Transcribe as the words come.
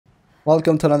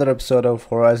Welcome to another episode of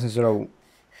Horizon Zero.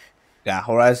 Yeah,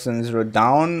 Horizon Zero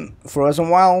Dawn, Frozen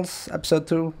Wilds, episode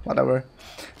 2, whatever.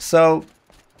 So,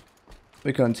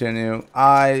 we continue.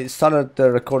 I started the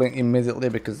recording immediately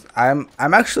because I'm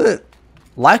actually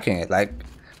liking it. Like,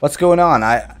 what's going on?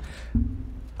 I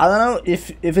don't know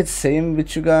if it's same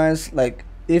with you guys. Like,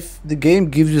 if the game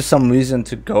gives you some reason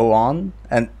to go on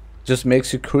and just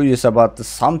makes you curious about the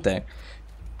something,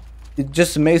 it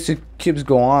just makes you keeps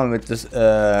go on with this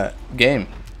game.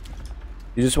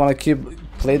 You just want to keep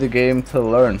play the game to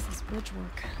learn. How does this bridge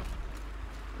work?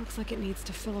 Looks like it needs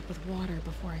to fill up with water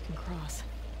before I can cross.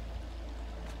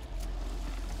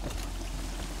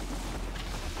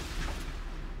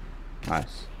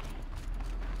 Nice.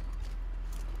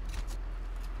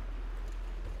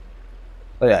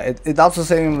 So yeah, it also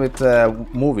same with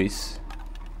movies.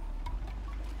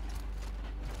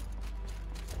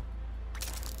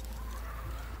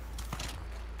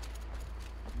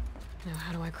 Now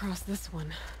how do I cross this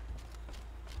one?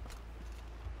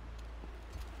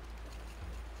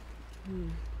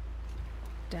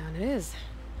 Down it is.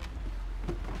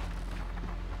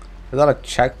 Is that a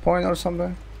checkpoint or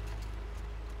something?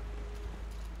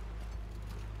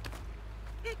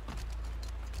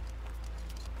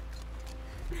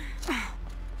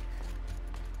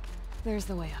 There's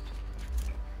the way up.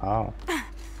 Oh.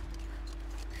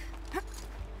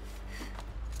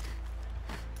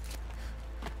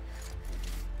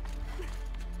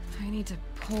 I need to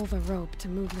pull the rope to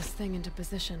move this thing into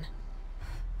position.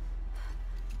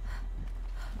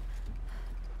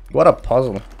 What a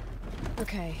puzzle.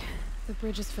 Okay, the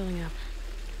bridge is filling up.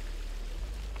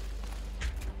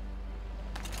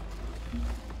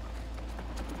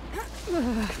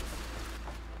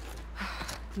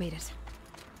 Made it.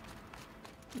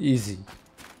 Easy.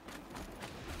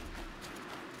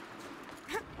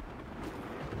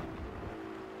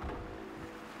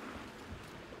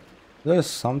 There's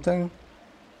something.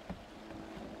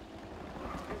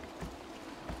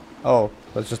 Oh,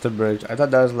 that's just a bridge. I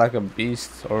thought that was like a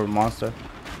beast or a monster.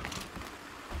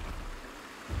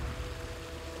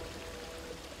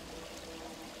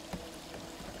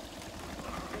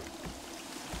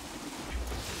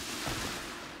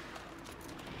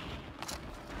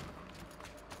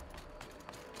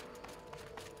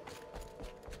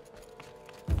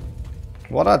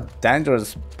 What a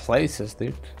dangerous places,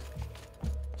 dude.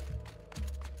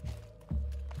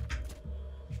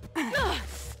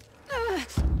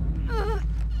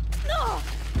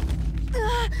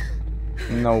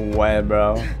 No way,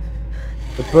 bro.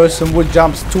 The person who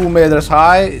jumps 2 meters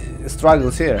high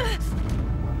struggles here.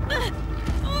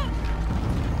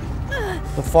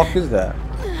 The fuck is that?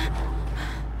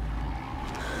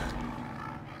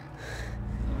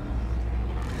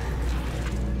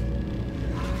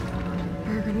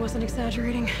 Bergen wasn't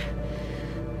exaggerating.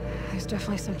 There's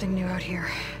definitely something new out here.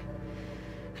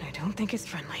 And I don't think it's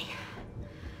friendly.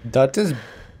 That is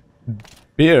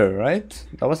beer, right?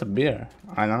 That was a beer.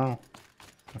 I don't know.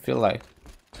 I feel like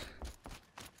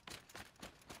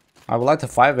I would like to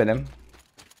fight with him.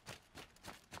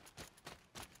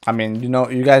 I mean,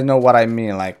 you guys know what I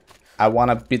mean. Like, I want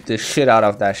to beat the shit out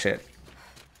of that shit.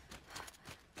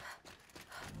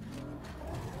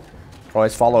 Oh,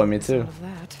 he's following me too. Of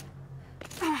that.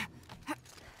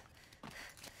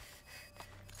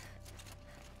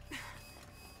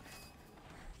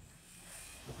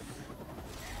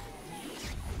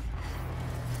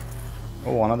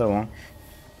 Oh, another one.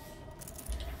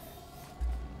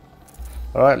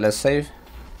 Alright, let's save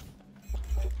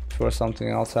before something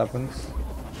else happens.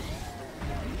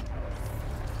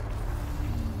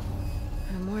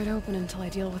 I'm wide open until I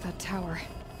deal with that tower.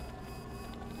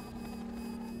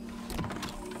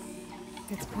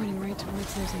 It's pointing right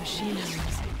towards those machine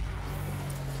arms.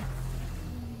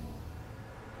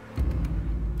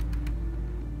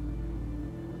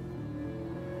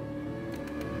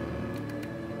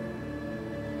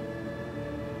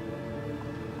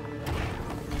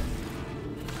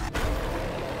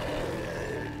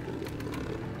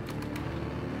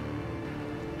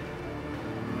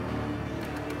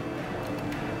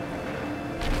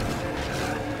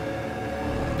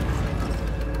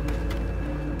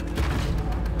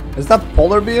 Is that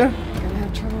polar bear? I'm gonna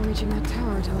have trouble reaching that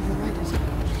tower to override it.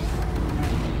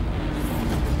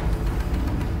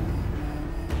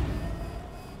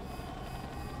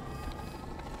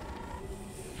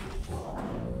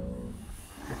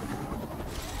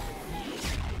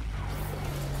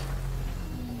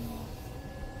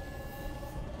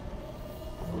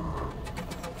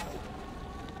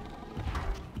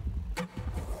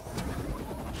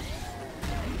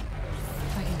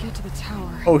 If I can get to the tower.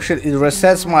 Oh shit, it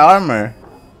resets my armor.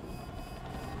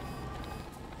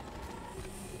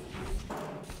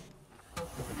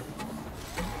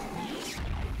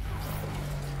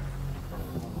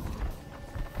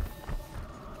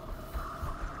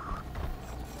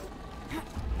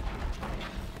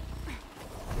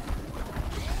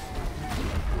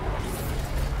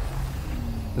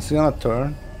 Is he gonna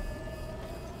turn?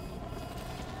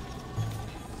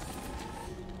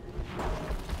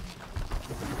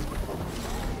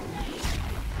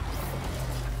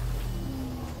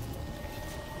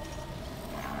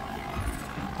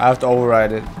 I have to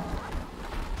override it.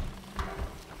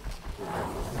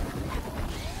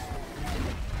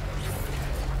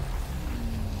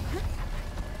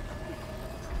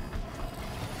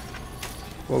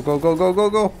 Go, go, go, go, go,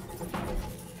 go.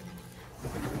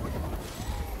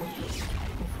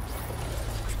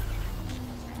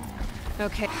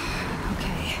 Okay.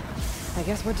 Okay. I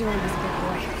guess we're doing this, big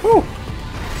boy. Woo.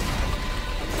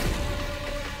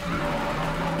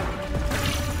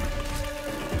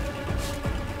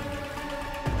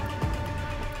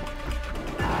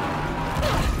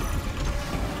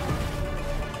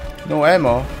 No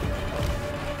ammo.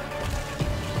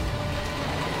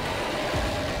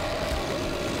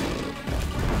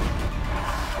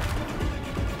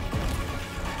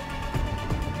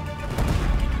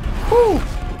 Woo.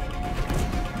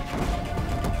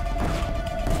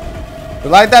 You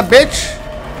like that, bitch?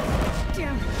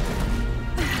 Damn.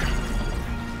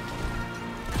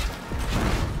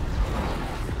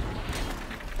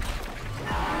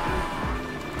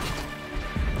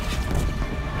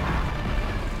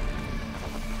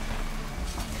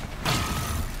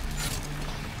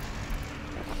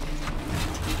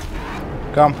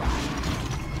 Come.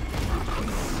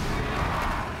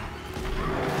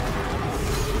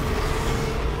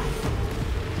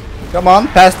 Come on,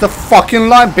 pass the fucking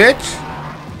line, bitch.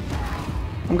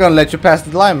 I'm gonna let you pass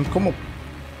the line. Come on.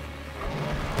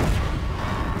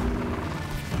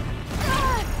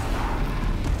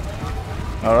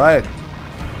 All right.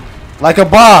 Like a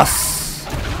boss.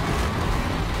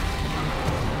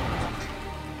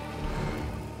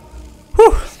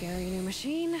 Whew. Scary new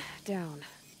machine down.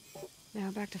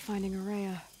 Now back to finding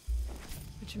Araya,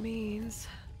 which means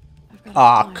I've got.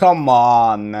 Ah, come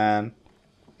on, man.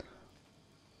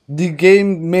 The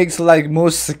game makes like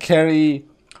most scary.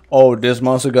 Oh, this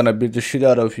monster gonna beat the shit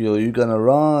out of you. You're gonna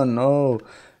run. Oh,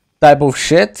 type of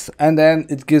shit, and then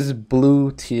it gives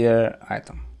blue tier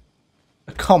item.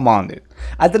 Come on, dude.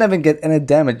 I didn't even get any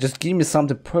damage. Just give me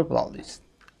something purple at least.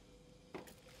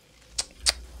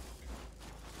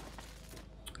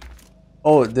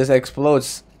 Oh, this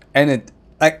explodes, and it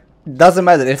like doesn't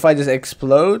matter if I just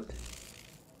explode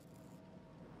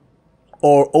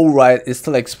or override. It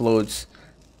still explodes.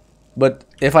 But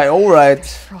if I override,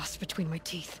 Frost between my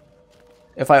teeth.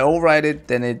 if I override it,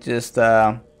 then it just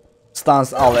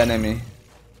stuns all enemy.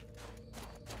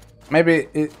 Maybe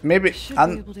Should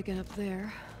be able to get up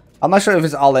there. I'm not sure if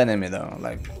it's all enemy though.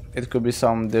 Like it could be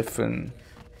some different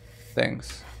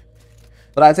things.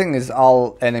 But I think it's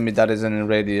all enemy that is in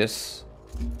radius.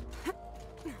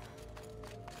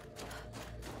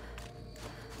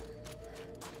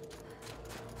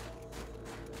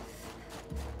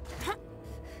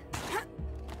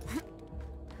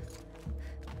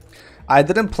 I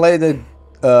didn't play the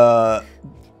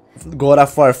God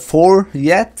of War 4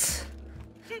 yet,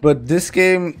 but this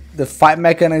game, the fight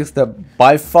mechanics,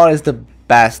 by far is the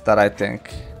best that I think.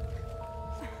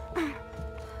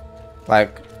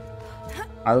 Like,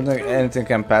 I don't think anything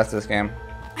can pass this game.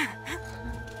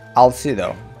 I'll see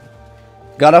though.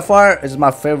 God of War is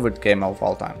my favorite game of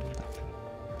all time.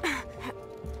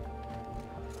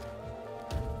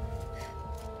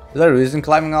 Is there a reason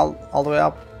climbing all the way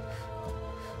up?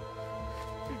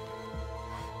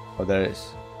 Oh, there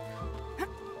is.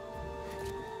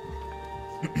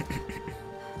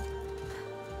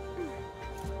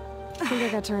 I think I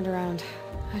got turned around.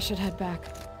 I should head back.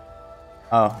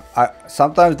 Oh,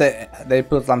 sometimes they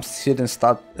put some hidden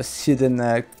stuff, hidden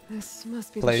This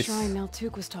must be place. the shrine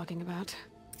Naltuk was talking about.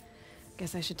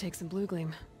 Guess I should take some blue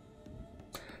gleam.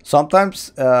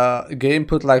 Sometimes game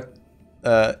put like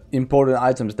important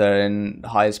items there in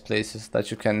highest places that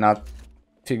you cannot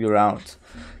figure out.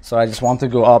 So I just want to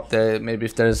go up there, maybe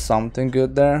if there's something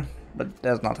good there, but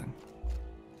there's nothing.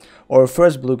 Or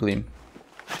first blue gleam.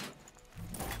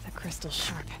 The crystal's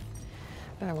sharp.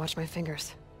 Better watch my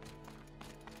fingers.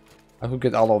 I could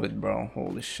get all of it, bro.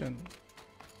 Holy shit.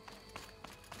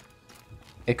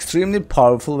 Extremely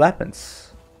powerful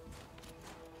weapons.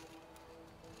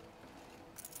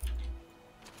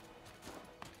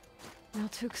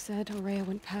 Naltuk said Araya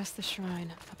went past the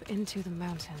shrine, up into the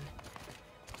mountain.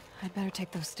 I'd better take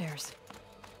those stairs.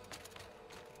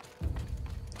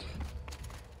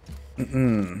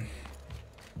 An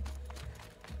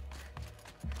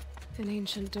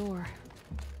ancient door.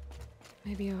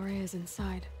 Maybe Araya's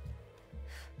inside.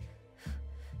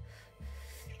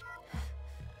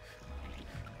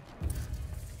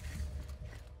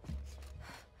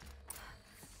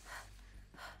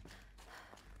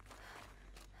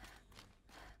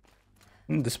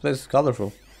 This place is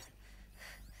colorful.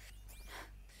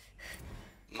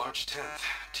 March 10th,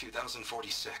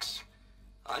 2046.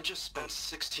 I just spent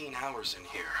 16 hours in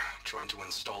here trying to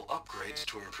install upgrades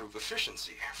to improve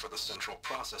efficiency for the central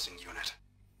processing unit.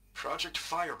 Project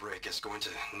Firebreak is going to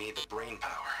need the brain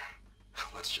power.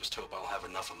 Let's just hope I'll have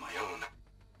enough of my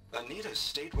own. Anita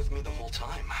stayed with me the whole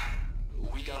time.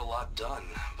 We got a lot done,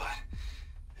 but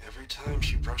every time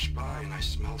she brushed by and I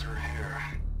smelled her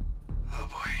hair... Oh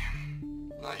boy.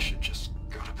 I should just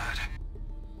go to bed.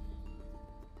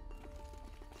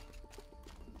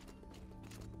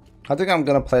 I think I'm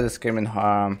gonna play this game in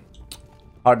hard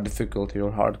difficulty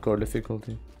or hardcore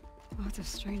difficulty. Lots of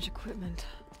strange equipment.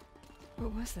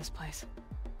 What was this place?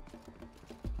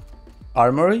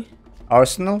 Armory?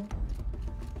 Arsenal?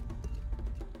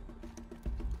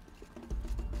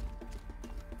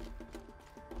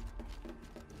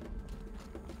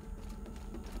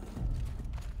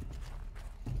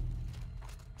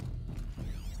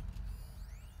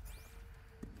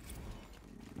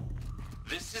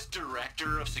 This is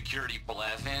Director of Security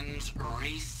Blevins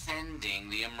resending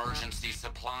the emergency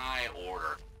supply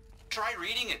order. Try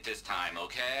reading it this time,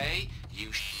 okay?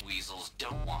 You weasels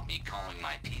don't want me calling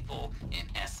my people in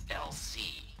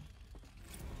SLC.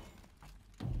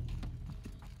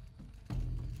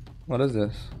 What is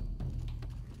this?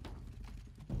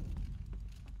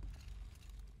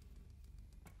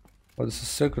 What is a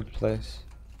secret place?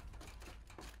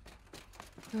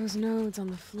 Those nodes on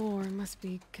the floor must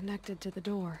be connected to the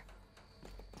door.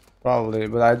 Probably,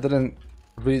 but I didn't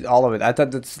read all of it. I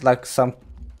thought it's like some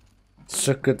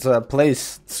secret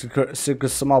place, secret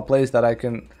small place that I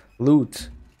can loot.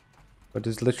 But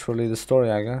it's literally the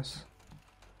story, I guess.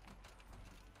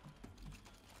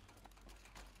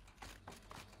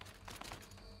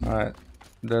 Alright,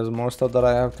 there's more stuff that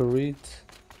I have to read.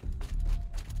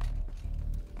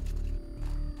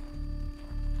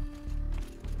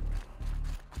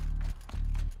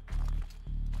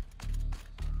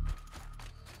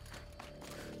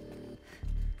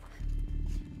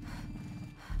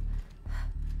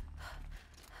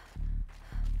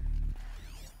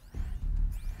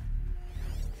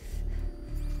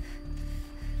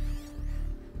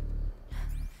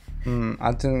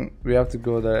 I think we have to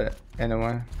go there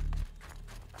anyway.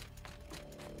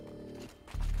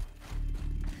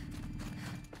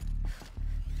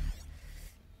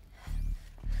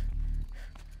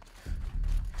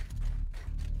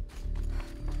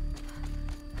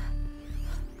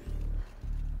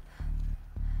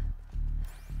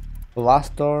 The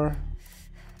last door.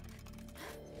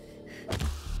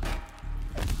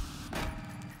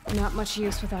 Not much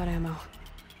use without ammo.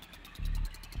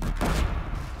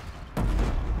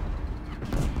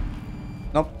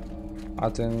 Nope. I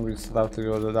think we still have to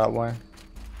go that way.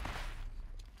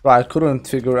 But I couldn't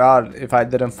figure out if I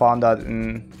didn't find that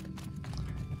in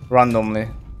randomly.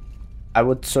 I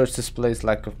would search this place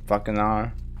like a fucking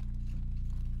hour.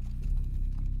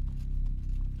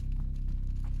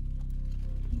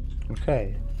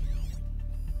 Okay.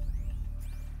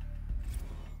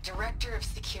 Director of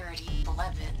Security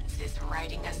Blevins is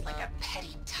riding us like a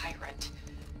petty tyrant.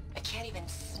 I can't even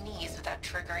sneeze without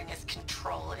triggering his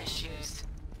control issues.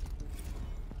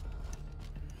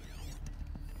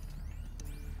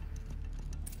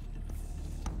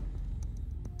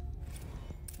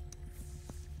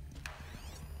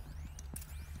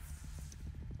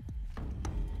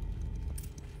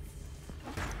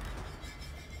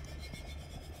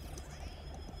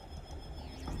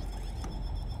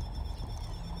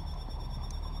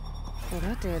 Well,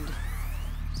 that did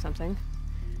something.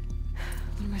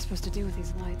 What am I supposed to do with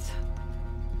these lights?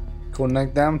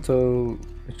 Connect them to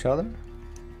each other?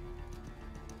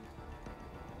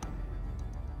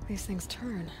 These things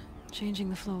turn, changing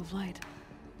the flow of light.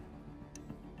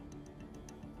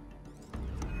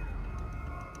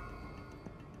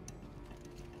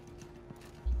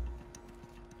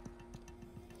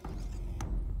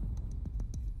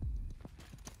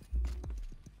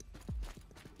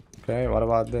 Okay, what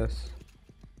about this?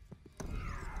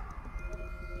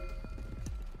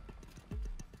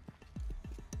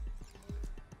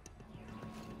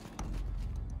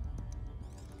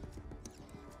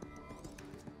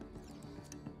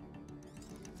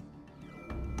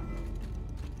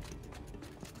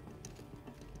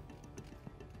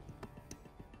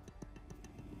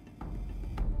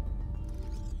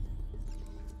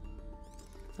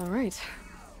 All right,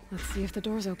 let's see if the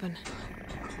door's open.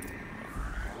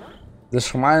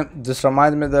 This reminds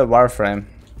me of the Warframe.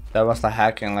 There was the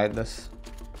hacking like this.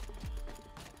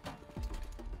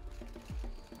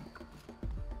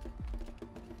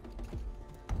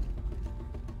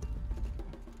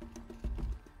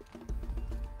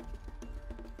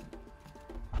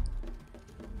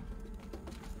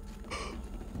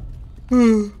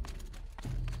 Oh,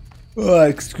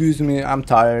 excuse me, I'm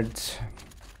tired.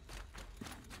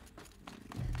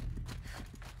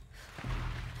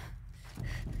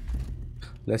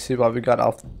 Let's see what we got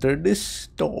after this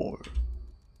door.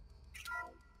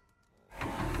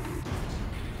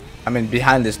 I mean,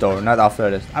 behind this door, not after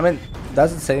this. I mean,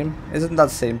 that's the same. Isn't that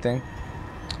the same thing?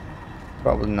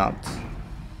 Probably not.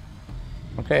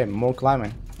 Okay, more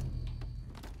climbing.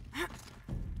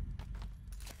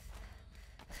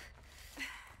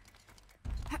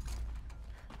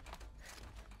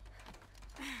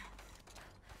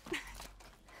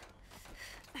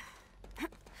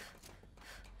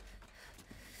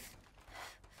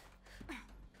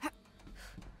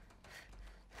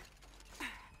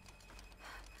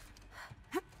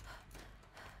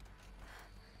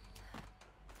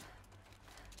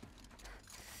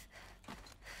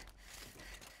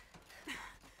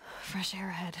 Fresh air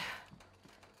ahead.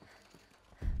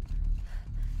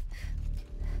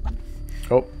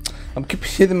 Oh, I'm keep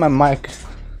hitting my mic.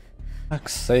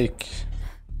 Fuck's sake.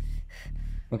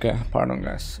 Okay, pardon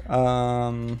guys.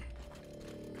 I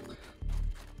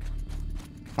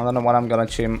don't know what I'm gonna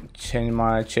change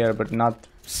my chair, but not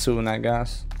soon, I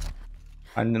guess.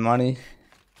 I need money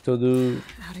to do.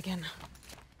 Out again.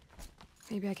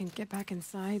 Maybe I can get back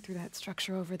inside through that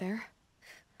structure over there.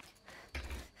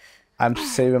 I'm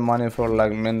saving money for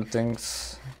like many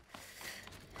things.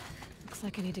 Looks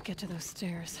like I need to get to those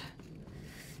stairs.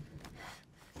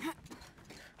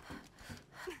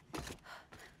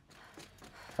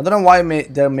 I don't know why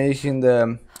they're making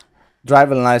the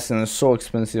driving license so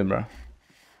expensive, bro.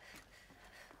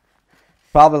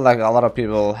 Probably like a lot of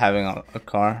people having a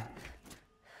car,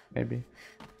 maybe.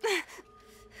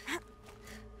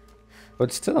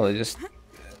 But still, it's just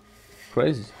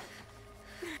crazy.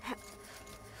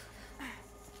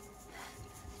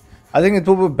 I think it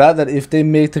would be better if they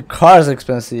make the cars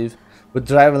expensive, but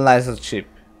driving license cheap.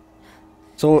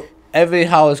 So every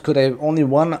house could have only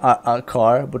one a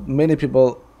car, but many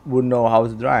people would know how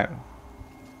to drive.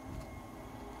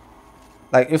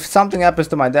 Like if something happens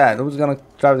to my dad, who's gonna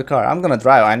drive the car? I'm gonna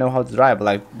drive. I know how to drive, but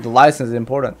like the license is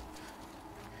important.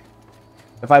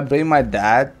 If I bring my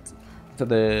dad to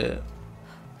the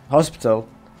hospital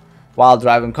while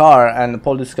driving car and the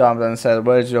police comes and says,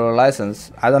 "Where's your license?"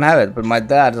 I don't have it, but my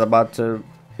dad is about to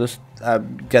just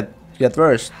get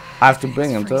worse. I have to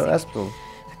bring him to the hospital.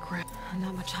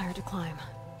 Not much higher to climb.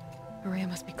 Maria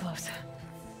must be close.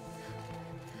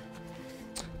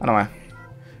 Anyway.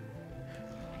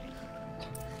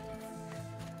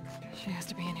 She has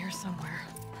to be in here somewhere.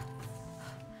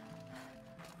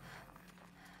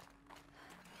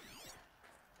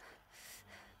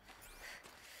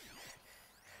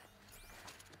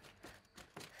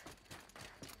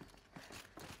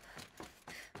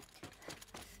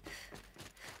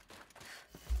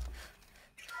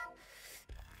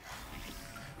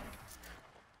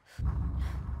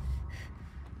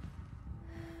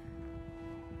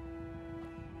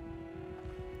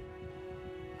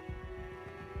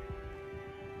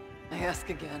 I ask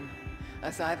again,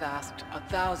 as I've asked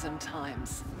 1,000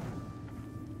 times.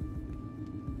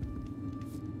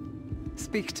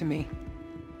 Speak to me.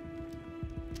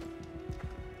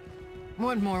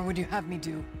 What more would you have me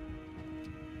do?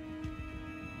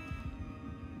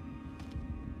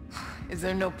 Is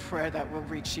there no prayer that will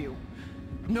reach you?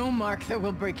 No mark that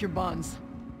will break your bonds?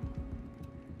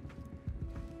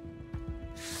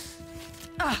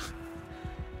 Ah!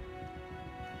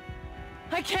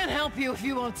 I can't help you if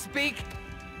you won't speak.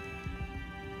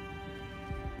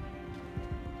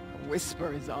 A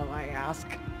whisper is all I ask,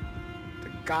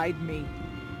 to guide me.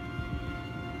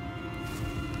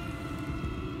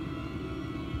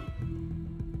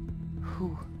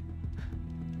 Who?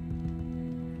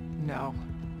 No.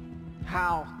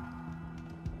 How?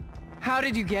 How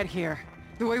did you get here?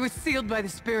 The way was sealed by the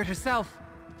spirit herself.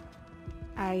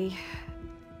 I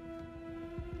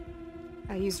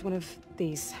used one of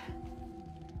these.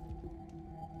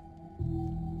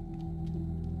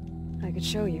 I could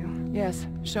show you. Yes,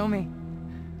 show me.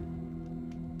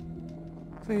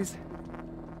 Please.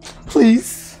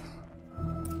 Please.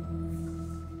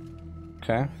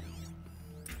 Okay.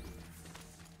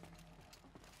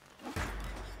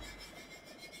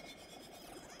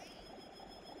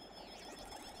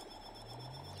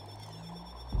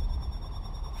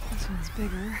 This one's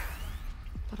bigger,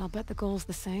 but I'll bet the goal's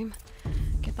the same.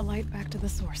 Get the light back to the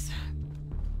source.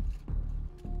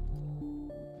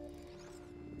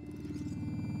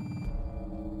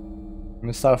 Let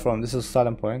me start from this is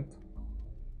starting point.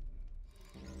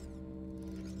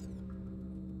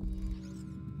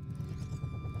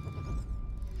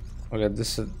 Okay,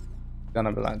 this is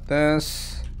gonna be like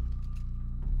this.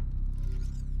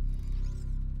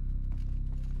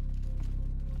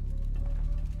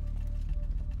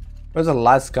 Where's the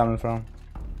lights coming from?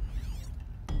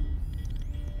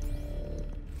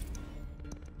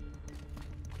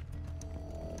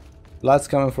 Lights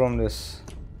coming from this.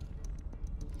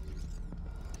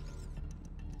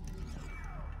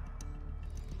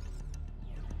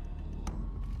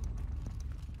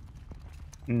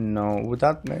 No, would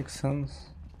that make sense?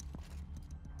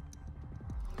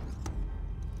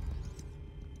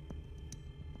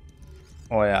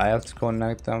 Oh yeah, I have to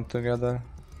connect them together.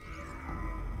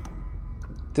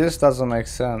 This doesn't make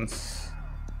sense.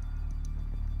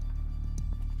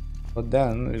 But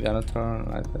then we're gonna turn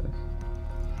like this.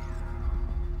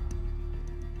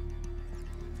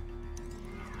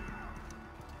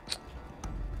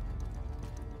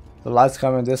 The light's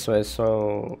coming this way,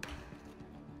 so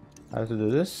I have to do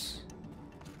this.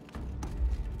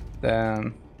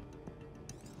 Then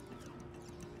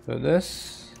do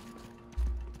this.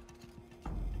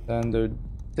 Then do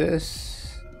this.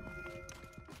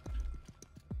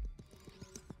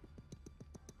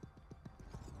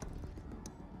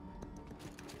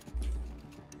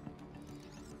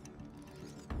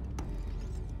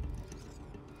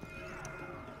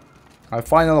 I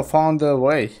finally found the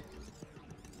way.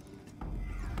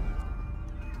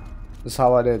 That's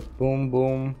how I did. Boom,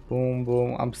 boom, boom,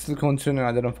 boom. I'm still continuing.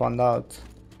 I didn't find out.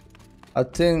 I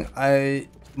think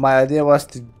my idea was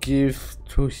to give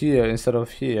to here instead of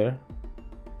here.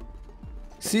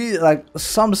 See, like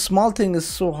some small thing is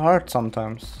so hard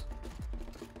sometimes.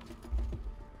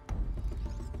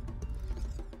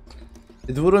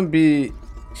 It wouldn't be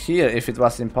here if it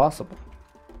was impossible.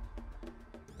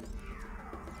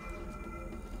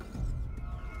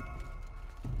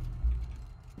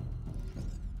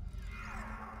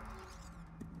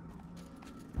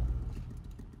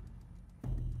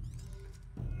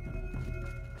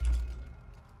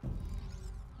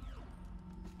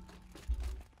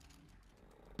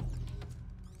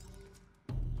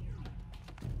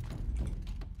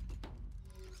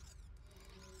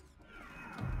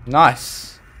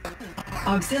 Nice.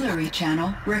 Auxiliary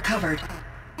channel recovered.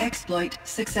 Exploit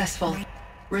successful.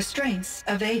 Restraints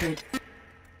evaded.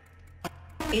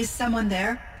 Is someone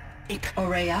there?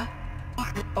 Aurea?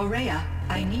 Aurea,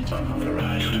 I need you.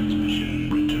 Authorized transmission.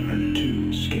 Return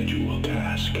to scheduled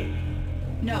task.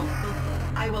 No,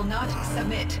 I will not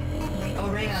submit.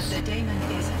 Aurea, the daemon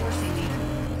is forcing me.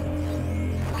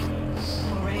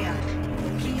 Aurea,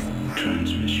 please.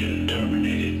 Transmission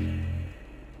terminated.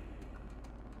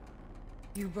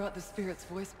 You brought the spirit's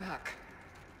voice back.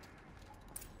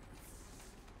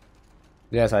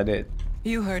 Yes, I did.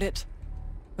 You heard it.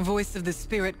 The voice of the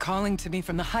spirit calling to me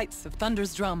from the heights of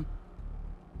Thunder's drum.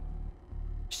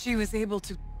 She was able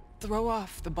to throw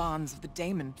off the bonds of the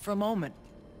daemon for a moment.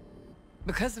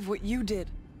 Because of what you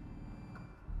did.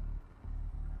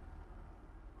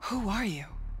 Who are you?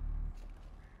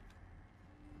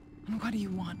 And what do you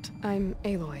want? I'm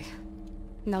Aloy.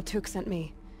 Naltuk sent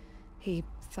me. He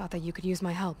thought that you could use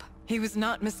my help. He was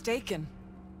not mistaken.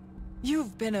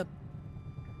 You've been a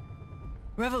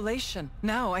revelation.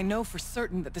 Now I know for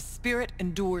certain that the spirit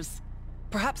endures.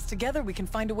 Perhaps together we can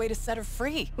find a way to set her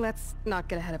free. Let's not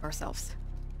get ahead of ourselves.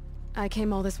 I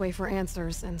came all this way for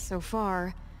answers, and so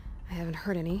far, I haven't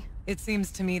heard any. It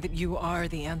seems to me that you are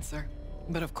the answer.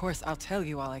 But of course, I'll tell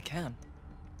you all I can.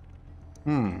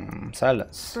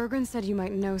 Silence. Bergren said you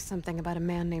might know something about a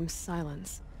man named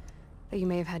Silence. That you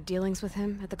may have had dealings with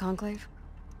him at the Conclave?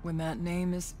 When that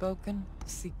name is spoken,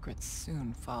 secrets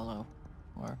soon follow.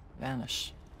 Or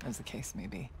vanish, as the case may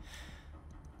be.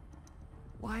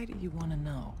 Why do you want to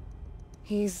know?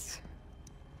 He's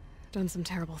done some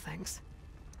terrible things.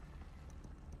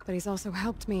 But he's also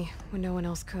helped me when no one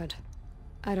else could.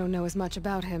 I don't know as much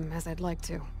about him as I'd like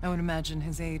to. I would imagine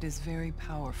his aid is very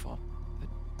powerful, but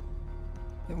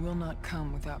it will not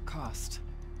come without cost.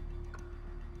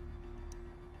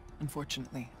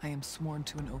 Unfortunately, I am sworn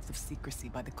to an oath of secrecy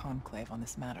by the Conclave on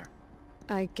this matter.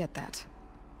 I get that.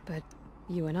 But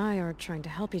you and I are trying to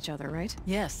help each other, right?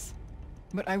 Yes,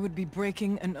 but I would be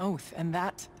breaking an oath, and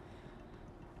that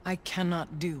I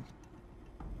cannot do.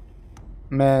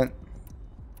 Man.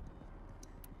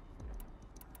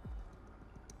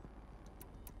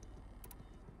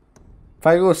 If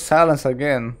I go silence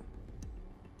again.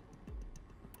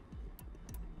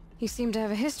 You seem to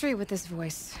have a history with this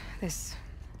voice, this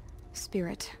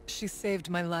spirit. She saved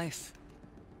my life.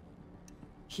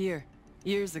 Here,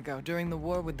 years ago, during the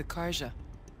war with the Karja.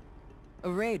 A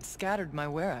raid scattered my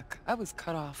Werak. I was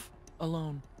cut off,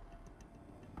 alone.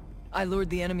 I lured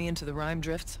the enemy into the Rime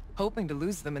Drifts, hoping to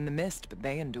lose them in the mist, but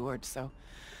they endured, so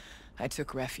I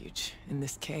took refuge in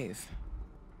this cave.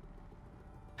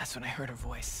 That's when I heard her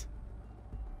voice.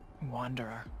 A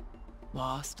wanderer,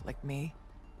 lost like me,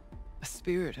 A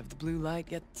spirit of the blue light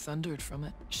gets sundered from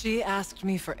it. She asked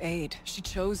me for aid. She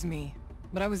chose me.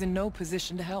 But I was in no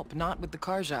position to help, not with the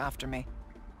Karja after me.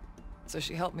 So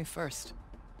she helped me first.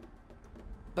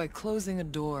 By closing a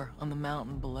door on the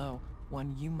mountain below,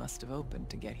 one you must have opened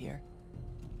to get here.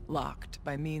 Locked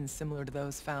by means similar to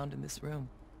those found in this room.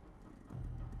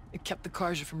 It kept the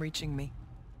Karja from reaching me.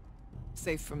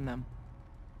 Safe from them.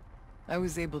 I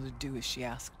was able to do as she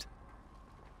asked.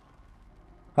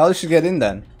 How did she get in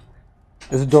then?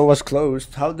 If the door was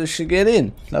closed, how did she get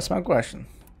in? That's my question.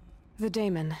 The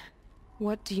daemon.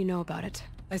 What do you know about it?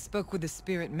 I spoke with the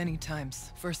spirit many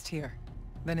times. First here,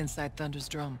 then inside Thunder's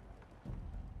drum.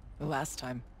 The last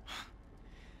time,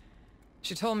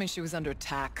 she told me she was under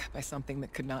attack by something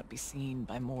that could not be seen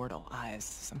by mortal eyes.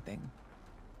 Something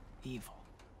evil.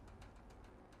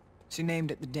 She named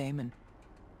it the daemon,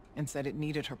 and said it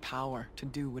needed her power to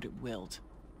do what it willed.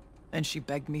 And she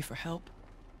begged me for help,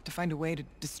 to find a way to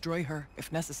destroy her,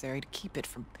 if necessary, to keep it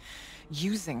from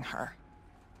using her.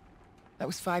 That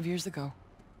was 5 years ago.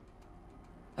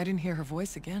 I didn't hear her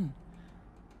voice again,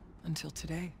 until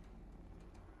today.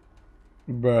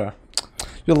 Bruh.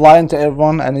 You're lying to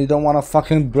everyone and you don't want to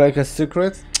fucking break a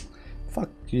secret? Fuck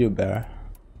you, Bear.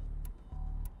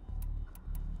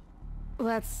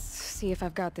 Let's see if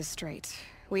I've got this straight.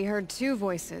 We heard two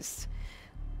voices.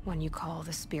 One you call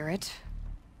the spirit,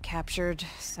 captured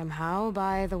somehow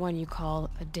by the one you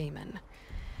call a daemon.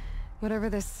 Whatever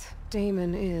this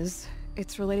daemon is,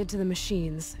 it's related to the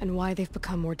machines and why they've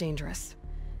become more dangerous.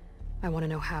 I want to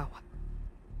know how.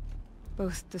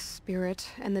 Both the spirit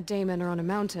and the daemon are on a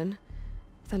mountain,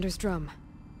 Thunder's drum.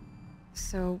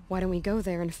 So why don't we go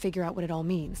there and figure out what it all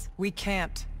means? We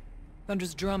can't.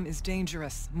 Thunder's drum is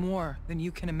dangerous, more than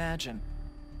you can imagine.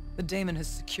 The daemon has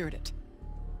secured it.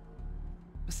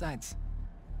 Besides,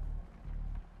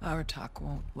 Aratak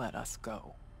won't let us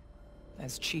go.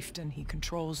 As chieftain, he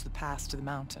controls the pass to the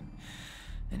mountain,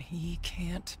 and he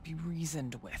can't be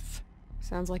reasoned with.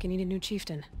 Sounds like you need a new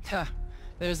chieftain. Ha!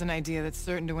 There's an idea that's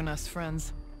certain to win us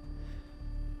friends.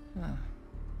 Huh.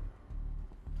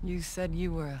 You said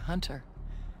you were a hunter.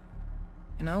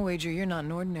 And I'll wager you're not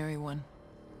an ordinary one.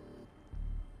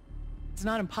 It's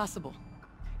not impossible,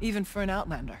 even for an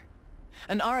outlander.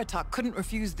 An Aratak couldn't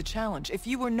refuse the challenge if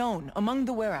you were known among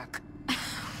the Werak.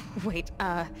 Wait,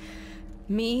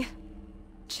 me?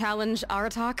 Challenge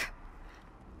Aratak?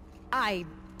 I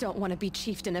don't want to be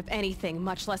chieftain of anything,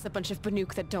 much less a bunch of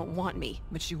BENUK that don't want me.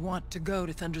 But you want to go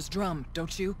to Thunder's drum,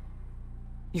 don't you?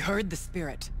 You heard the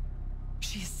spirit.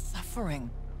 She is suffering,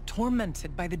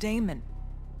 tormented by the daemon.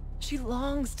 She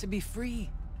longs to be free.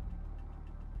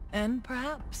 And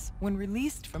perhaps, when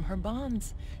released from her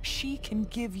bonds, she can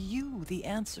give you the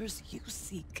answers you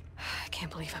seek. I can't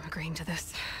believe I'm agreeing to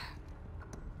this.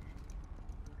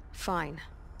 Fine.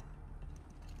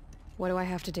 What do I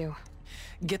have to do?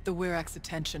 Get the Werak's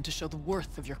attention to show the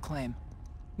worth of your claim.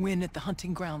 Win at the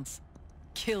hunting grounds.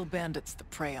 Kill bandits that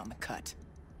prey on the cut.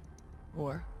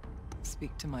 Or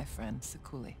speak to my friend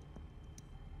Sakuli.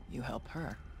 You help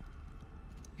her,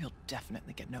 you'll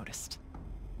definitely get noticed.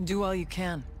 Do all you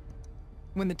can.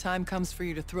 When the time comes for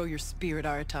you to throw your spear at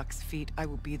Aratak's feet, I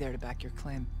will be there to back your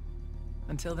claim.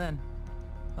 Until then,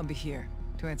 I'll be here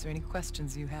to answer any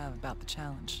questions you have about the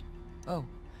challenge. Oh,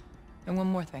 and one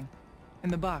more thing. In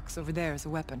the box over there is a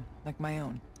weapon, like my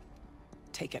own.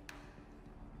 Take it.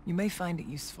 You may find it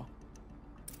useful.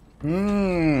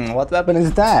 What weapon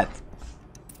is that?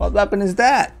 What weapon is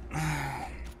that?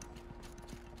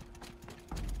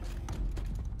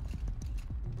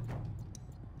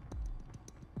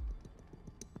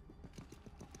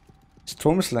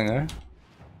 Stormslinger.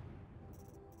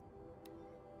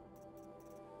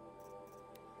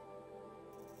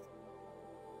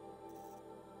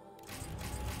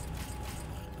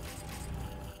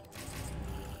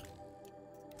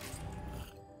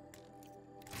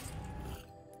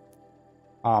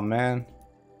 Oh man.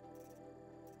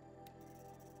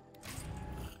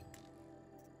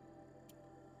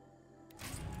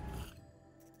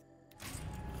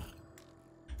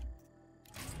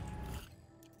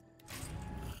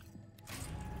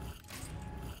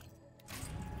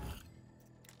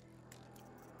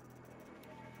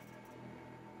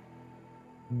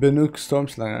 BENUK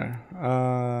Stormslinger.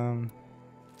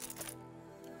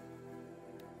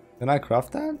 Can I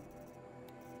craft that?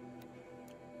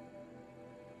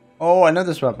 Oh, I know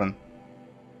this weapon.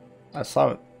 I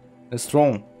saw it. It's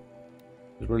strong.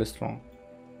 It's really strong.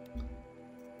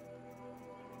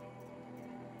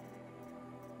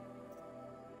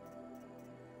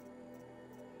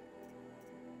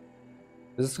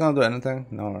 Is this gonna do anything?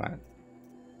 No, right.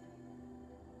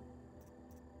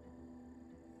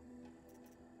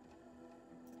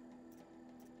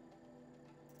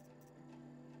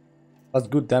 That's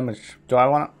good damage. Do I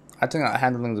wanna? I think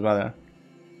handling is better.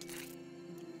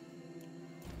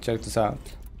 Check this out.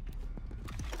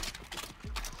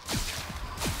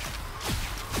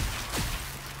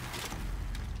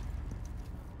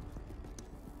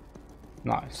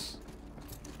 Nice.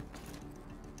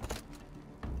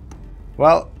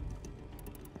 Well,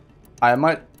 I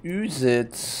might use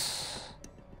it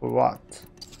for what?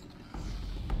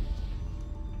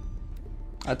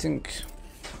 I think.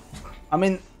 I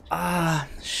mean,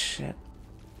 shit.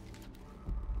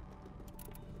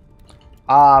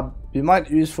 We might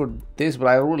use for this, but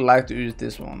I would like to use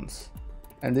this ones,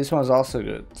 and this one's also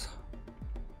good.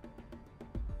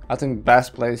 I think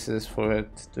best places for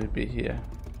it to be here.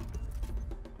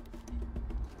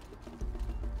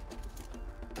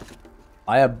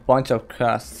 I have a bunch of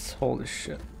casts. Holy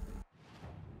shit!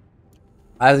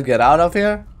 I have to get out of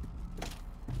here.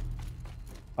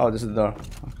 Oh, this is the door.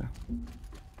 Okay.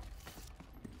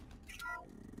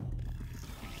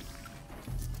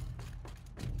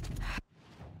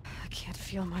 I can't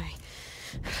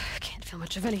feel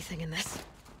much of anything in this.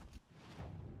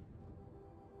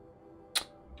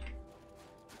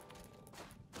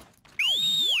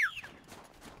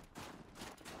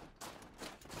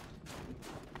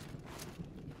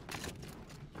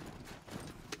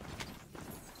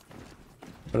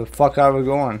 Where the fuck are we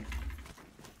going?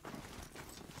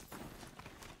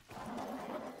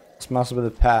 This must be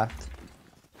the path.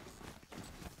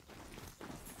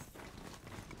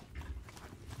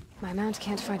 My mount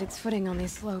can't find its footing on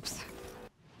these slopes.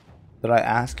 Did I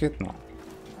ask it? No.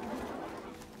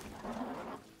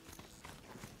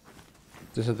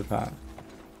 This is the path.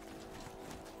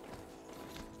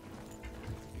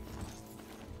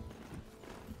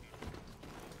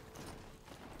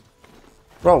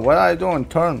 Bro, what are you doing?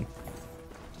 Turn.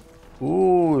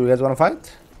 Ooh, you guys wanna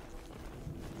fight?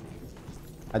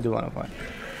 I do wanna fight.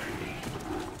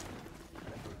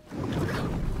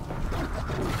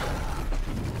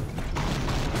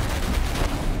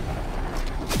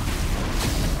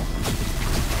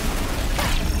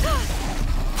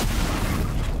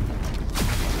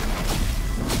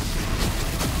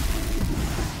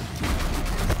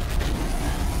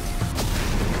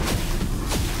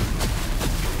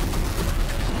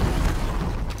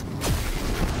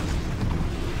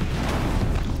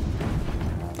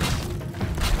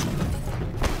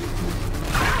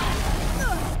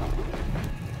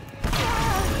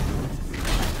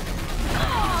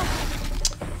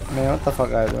 Man, what the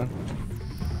fuck are you doing?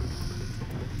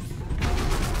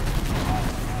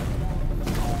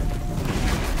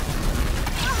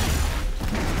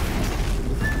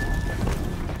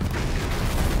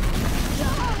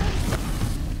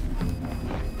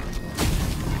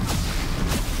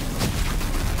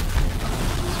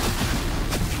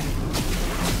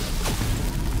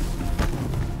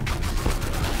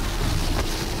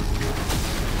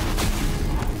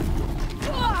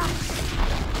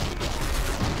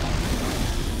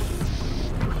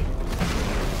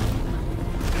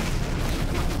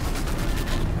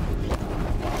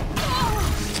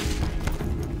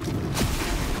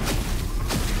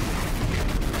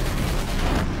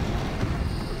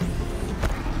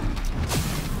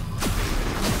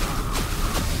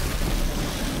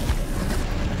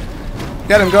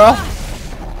 Get him, girl.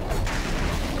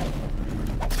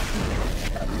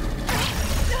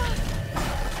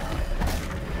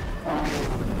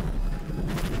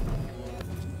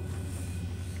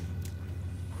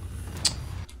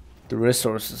 The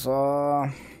resources.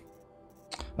 I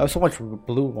have so much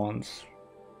blue ones.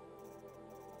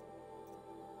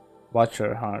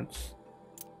 Watcher hearts.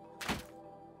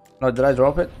 No, did I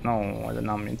drop it? No, I did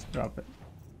not mean to drop it.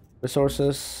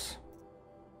 Resources.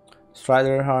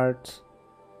 Strider heart.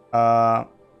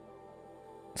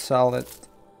 Sell it.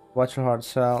 Watcher heart,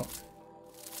 sell.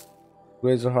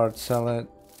 Razor heart, sell it.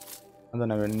 I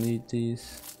don't ever need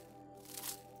these.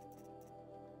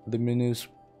 The menu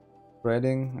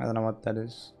spreading. I don't know what that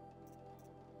is.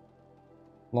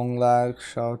 Long lag,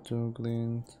 shout to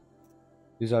gleaned.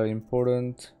 These are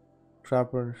important.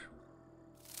 Trappers.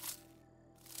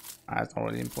 That's not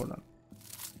really important.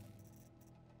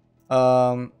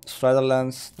 Strider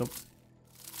lens. Nope.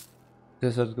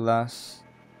 Desert glass.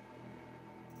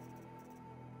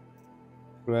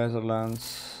 Razor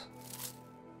lens.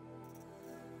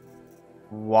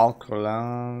 Walker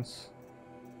lens.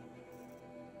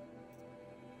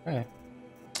 Okay.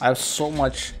 I have so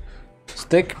much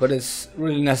stick, but it's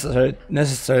really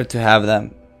necessary to have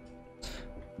them.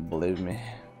 Believe me.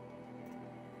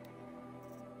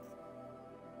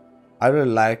 I really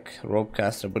like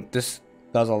Ropecaster, but this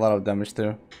does a lot of damage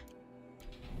too.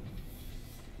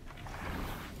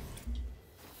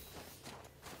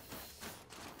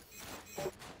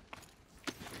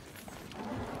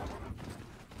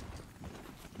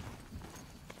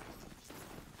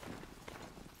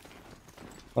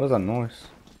 What is that noise?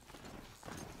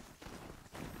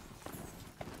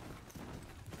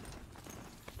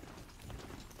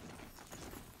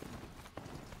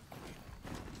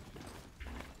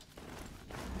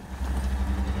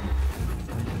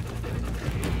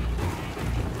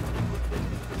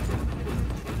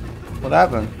 What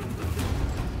happened?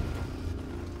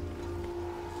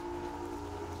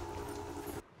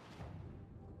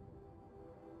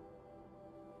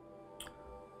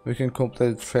 We can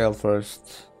complete the trail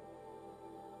first.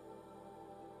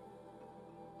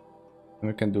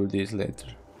 We can do these later.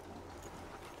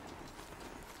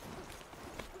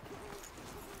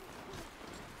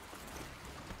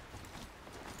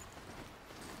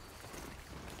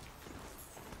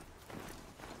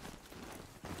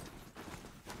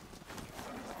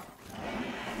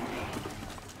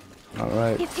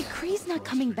 Alright. If Ikri's not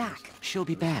coming back, She'll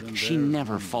be back. She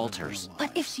never falters.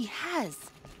 but if she has,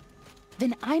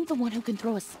 then I'm the one who can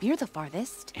throw a spear the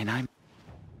farthest. And I'm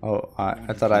Oh,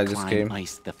 I thought I just climb came.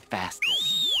 ice the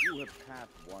fastest.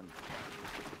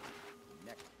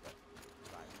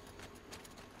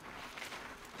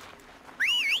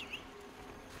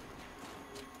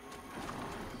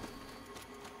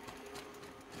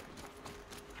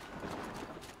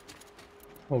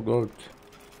 Oh, good.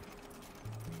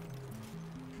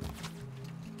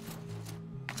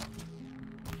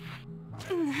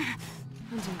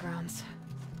 Hunting grounds.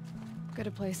 Good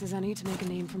a place as any to make a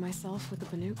name for myself with the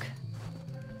BENUK.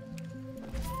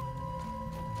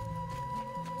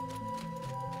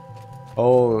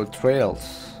 Oh,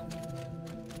 trails.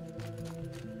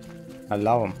 I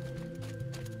love them.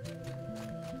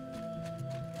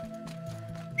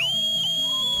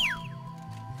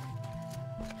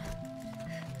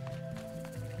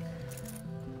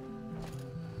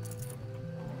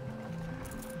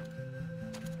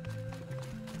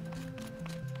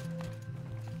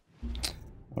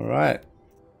 Alright.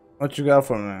 What you got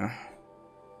for me?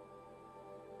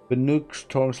 BENUK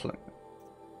Stormslinger.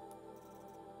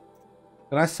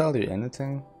 Can I sell you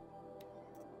anything?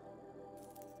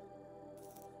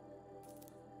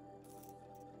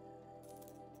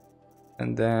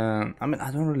 And then, I mean,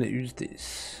 I don't really use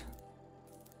these.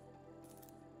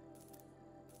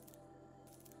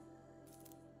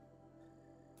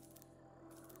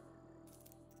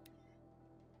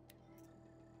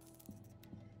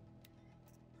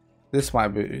 This might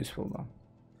be useful though.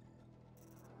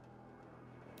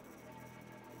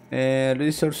 And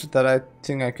resources that I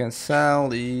think I can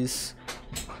sell is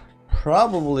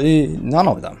probably none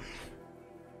of them.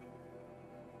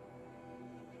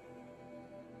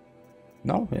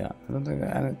 No, yeah, I don't think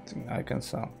anything I can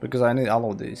sell because I need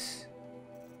all of these.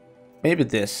 Maybe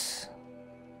this.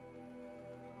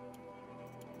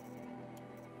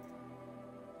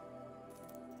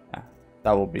 Yeah,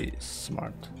 that will be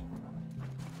smart.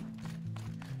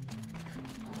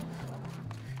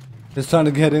 Just trying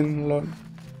to get in, Lord.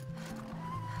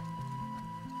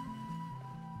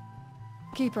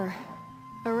 Keeper,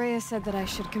 Araya said that I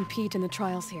should compete in the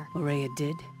trials here. Araya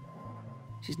did?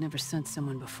 She's never sent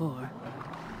someone before.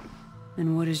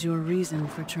 And what is your reason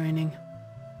for training?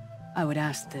 I would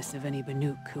ask this of any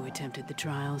BENUK who attempted the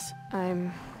trials.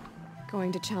 I'm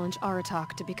going to challenge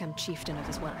Aratak to become chieftain of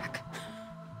his Werak.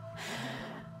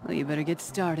 Well, you better get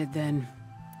started then.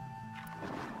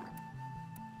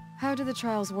 How do the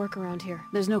trials work around here?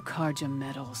 There's no Karja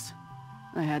medals.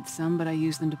 I had some, but I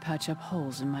used them to patch up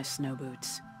holes in my snow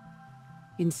boots.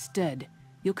 Instead,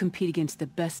 you'll compete against the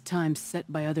best times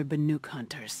set by other BENUK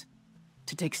hunters.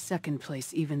 To take second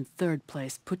place, even third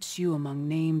place, puts you among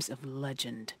names of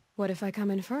legend. What if I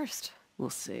come in first? We'll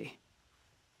see.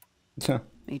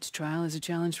 Each trial is a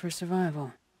challenge for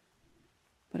survival.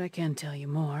 But I can tell you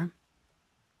more.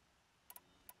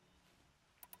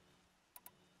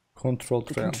 Control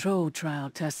The trail. control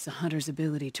trial tests a hunter's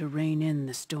ability to rein in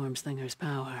the Stormslinger's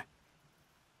power.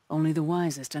 Only the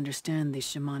wisest understand these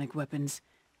shamanic weapons,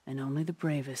 and only the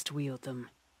bravest wield them.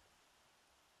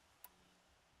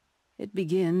 It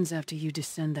begins after you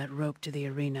descend that rope to the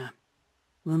arena.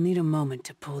 We'll need a moment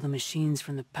to pull the machines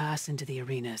from the pass into the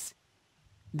arenas.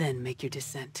 Then make your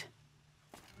descent.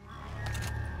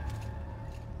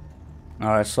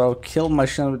 Alright, so kill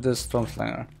machine with this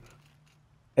Stormslinger.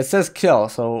 It says kill,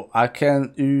 so I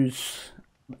can use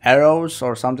arrows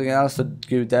or something else to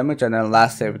give damage and then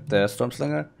last save with the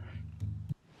Stormslinger.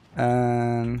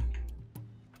 And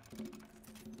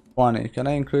 20. Can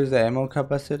I increase the ammo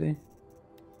capacity?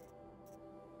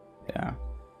 Yeah.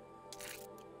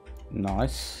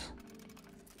 Nice.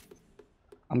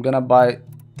 I'm gonna buy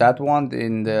that one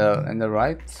in the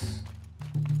right,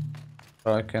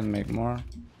 so I can make more.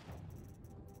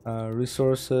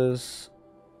 Resources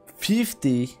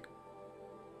 50.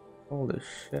 Holy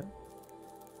shit.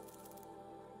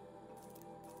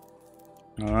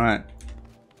 Alright.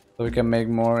 So we can make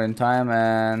more in time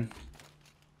and...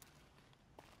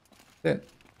 That's it.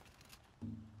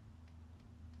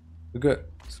 We're good.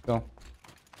 Let's go.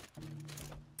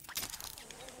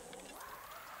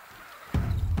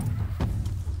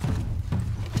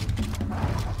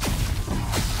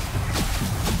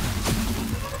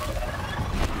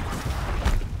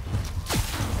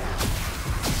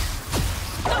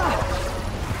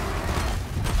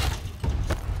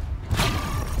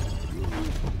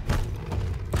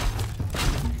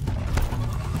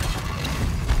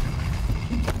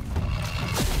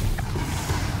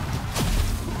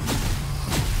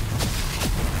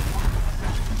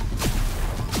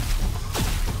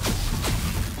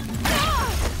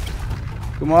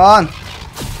 Come on!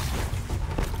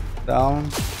 Down.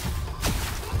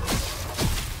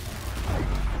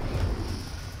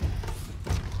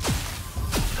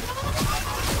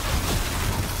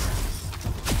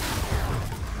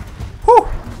 Whew!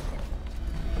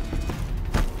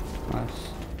 Nice.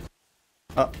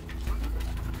 Oh.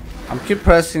 I'm keep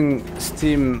pressing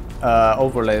Steam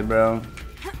overlay, bro.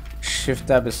 Shift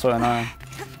tab is so annoying.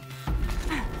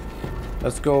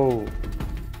 Let's go.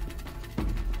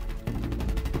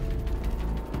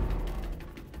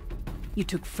 You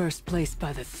took first place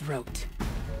by the throat.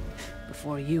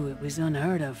 Before you, it was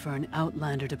unheard of for an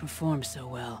outlander to perform so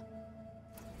well.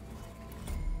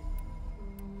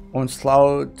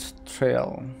 Onslaught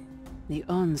Trail. The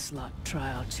Onslaught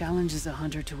Trial challenges a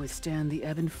hunter to withstand the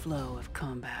ebb and flow of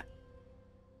combat.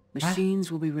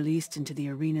 Machines will be released into the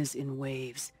arenas in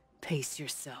waves. Pace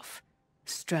yourself.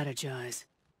 Strategize.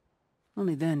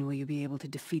 Only then will you be able to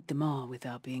defeat them all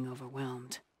without being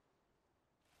overwhelmed.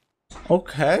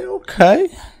 Okay, okay.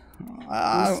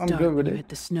 I'm good with you it. hit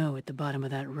the snow at the bottom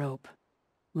of that rope.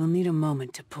 We'll need a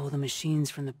moment to pull the machines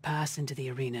from the pass into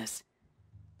the arenas.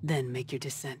 Then make your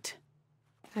descent.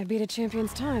 I beat a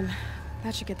champion's time.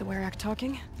 That should get the Werak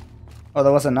talking. Oh,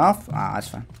 that was enough? Ah, that's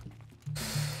fine.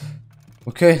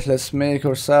 Okay, let's make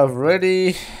ourselves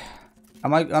ready.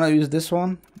 Am I gonna use this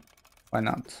one? Why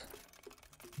not?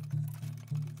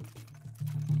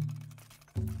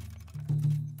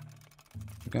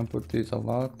 You can put these a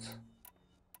lot.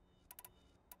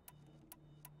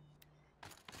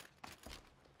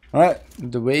 Alright,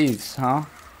 the waves, huh?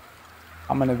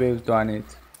 How many waves do I need?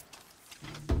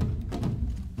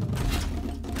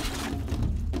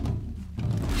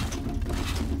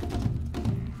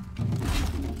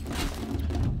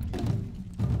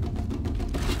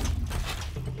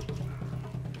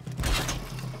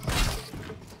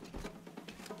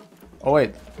 Oh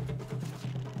wait.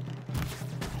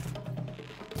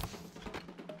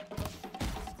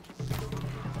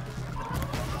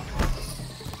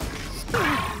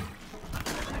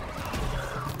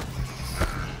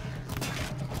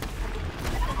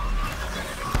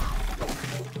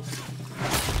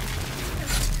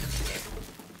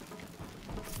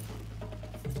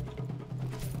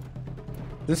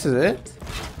 This is it?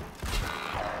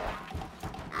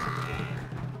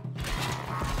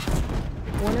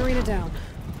 One arena down.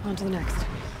 On to the next.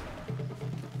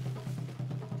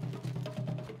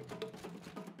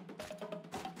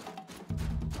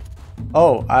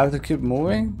 Oh, I have to keep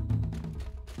moving?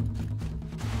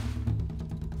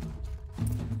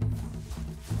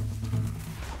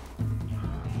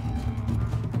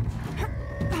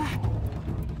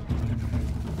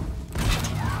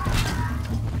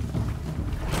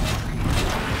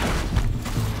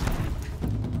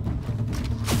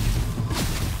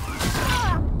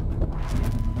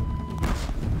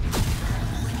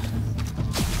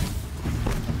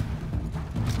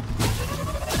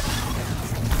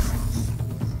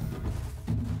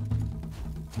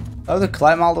 I have to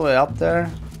climb all the way up there.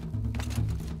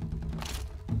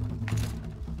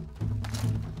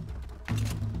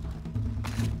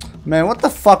 Man, what the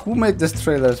fuck? Who made these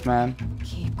trailers, man?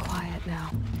 Keep quiet now.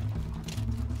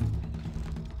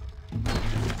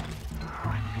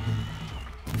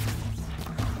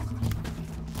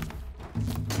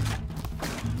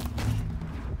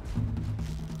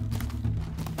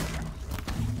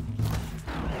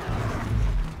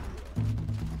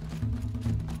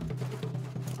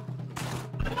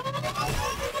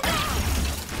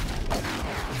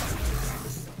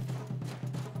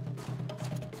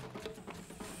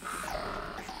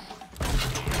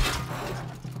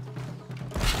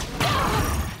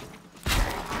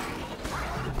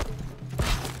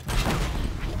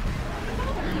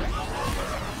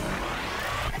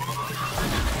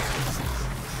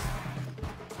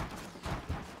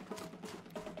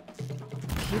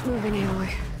 Keep moving,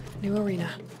 Aloy. New arena.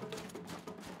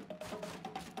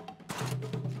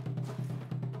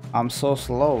 I'm so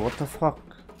slow. What the fuck?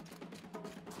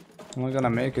 Am I gonna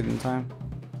make it in time?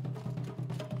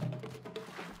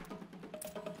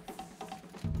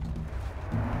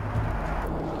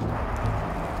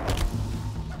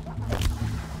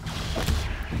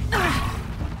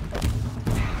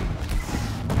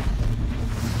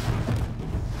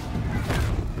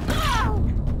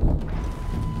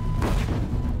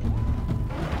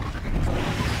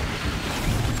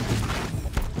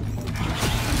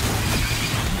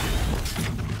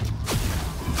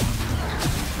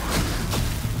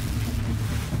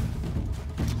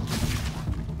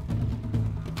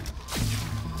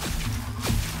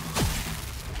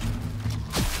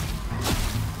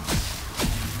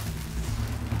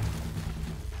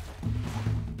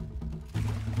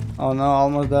 Oh no,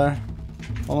 almost there.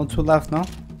 Almost 2 left now.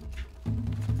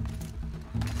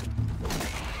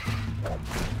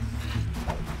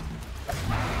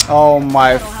 Oh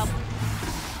my.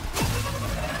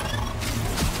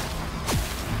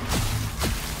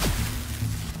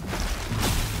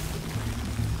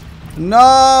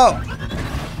 No!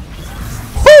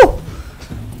 Woo!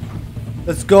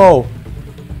 Let's go.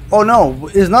 Oh no,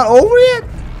 it's not over yet?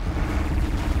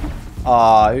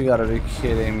 Aw, you gotta be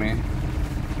kidding me.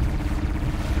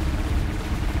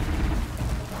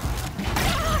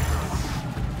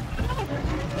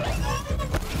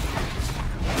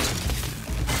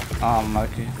 Oh, I'm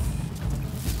lucky.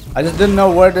 I just didn't know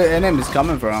where the enemy is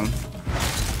coming from.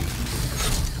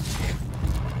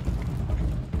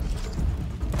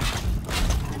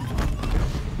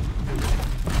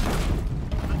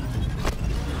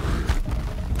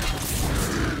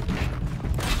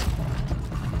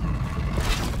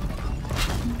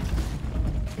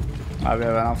 We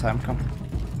have enough time, come.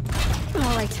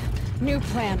 Alright, new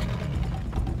plan.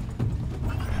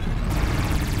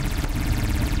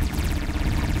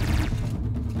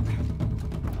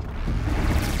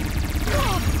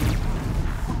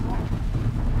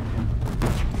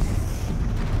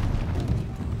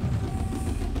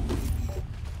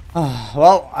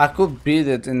 Well, I could beat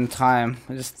it in time.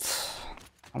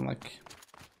 I'm like...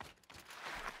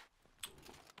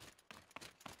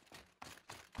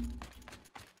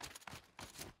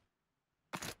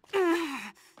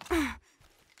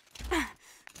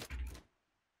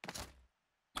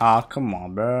 Ah, come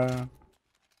on, bro.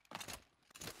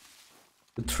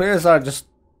 The trails are just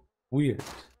weird.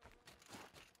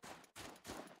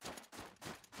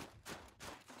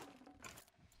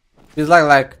 It's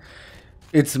like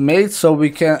it's made so we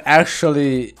can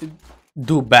actually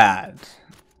do bad.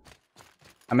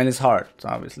 I mean, it's hard,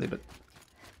 obviously, but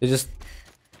it's just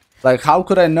like, how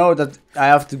could I know that I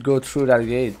have to go through that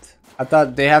gate? I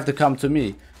thought they have to come to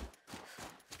me.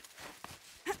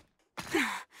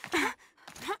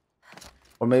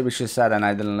 Or maybe she said and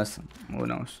I didn't listen. Who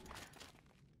knows?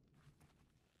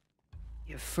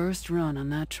 Your first run on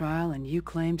that trial and you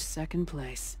claimed second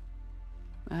place.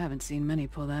 I haven't seen many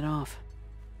pull that off.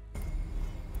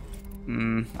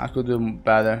 I could do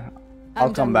better.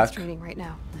 I'll come back. Training right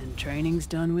now. And training's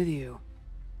done with you.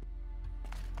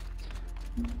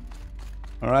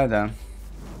 Alright then.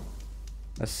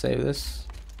 Let's save this.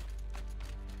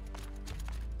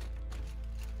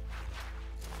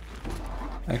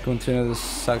 I continue the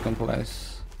second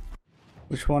place.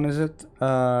 Which one is it?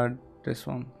 This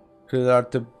one. Clear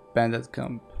out the bandit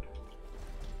camp.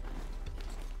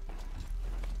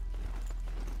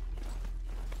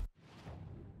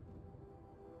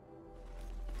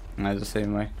 It's the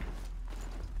same way.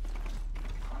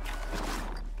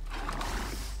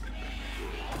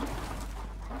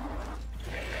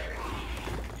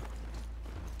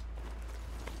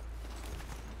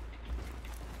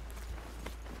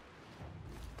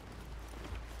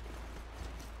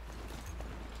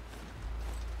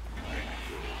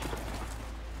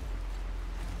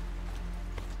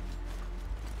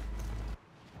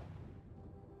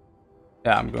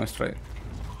 Yeah, I'm going straight.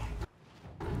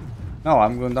 No,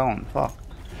 I'm going down. Fuck.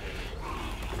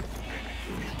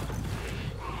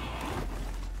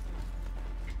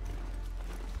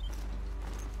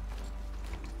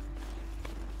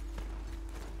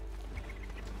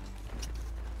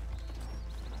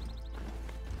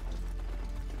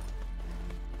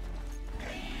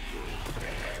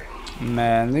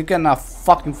 Man, you cannot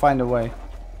fucking find a way.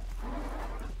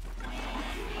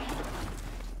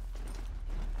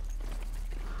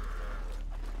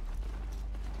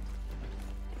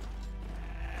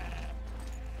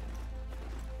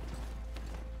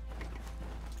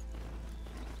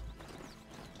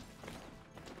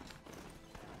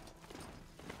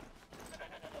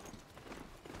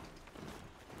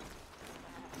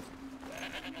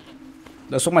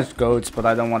 There's so much goats, but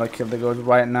I don't want to kill the goats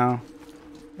right now.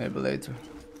 Maybe later.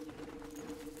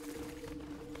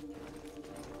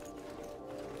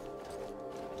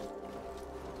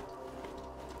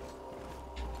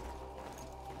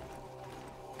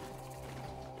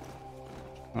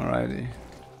 Alrighty,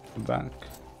 I'm back.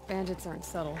 Bandits aren't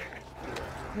subtle.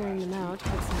 Clearing them out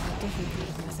would send a different kind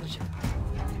of message.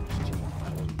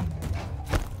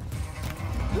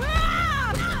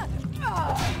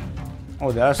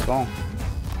 Oh, they're strong.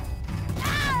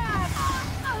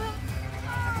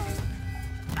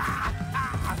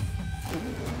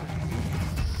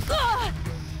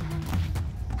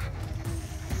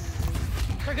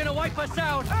 They're gonna wipe us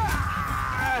out!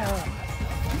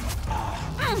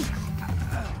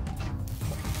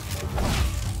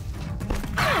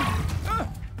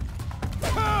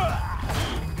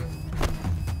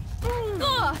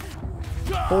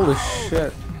 Holy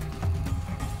shit.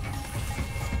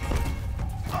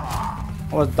 I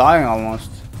was dying almost.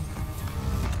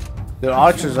 Their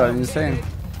archers are insane.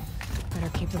 Better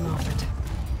keep them off it.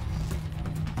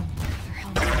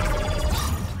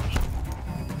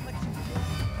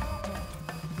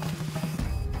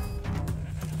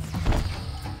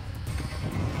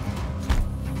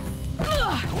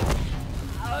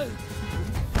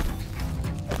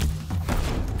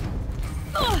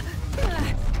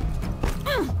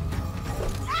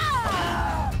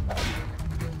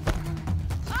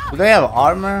 Do they have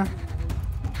armor?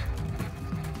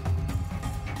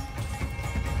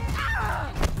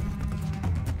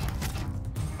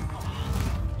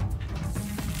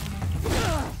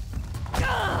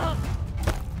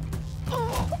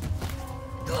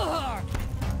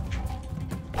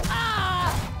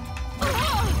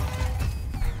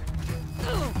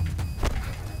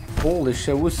 Holy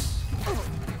shit, what's...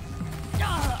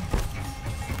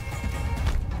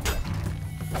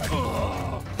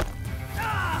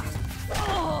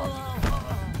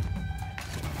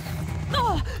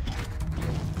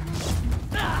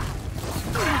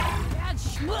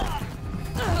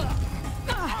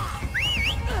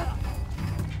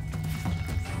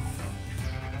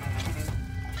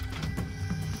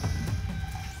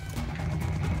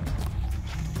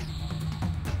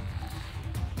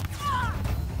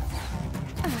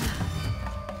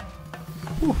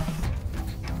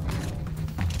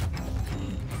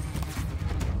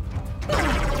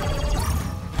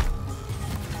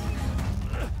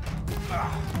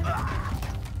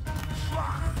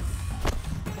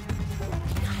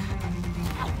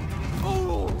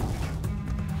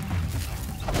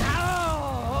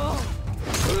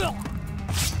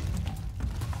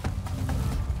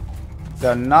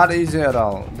 They're not easy at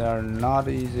all. They're not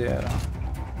easy at all.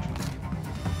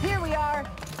 Here we are.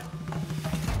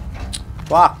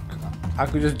 Fuck! I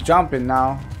could just jump in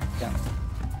now. Yeah.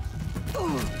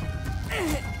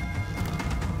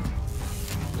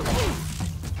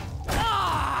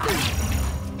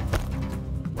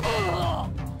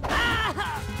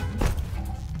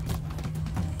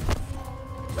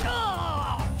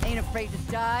 Ain't afraid to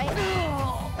die.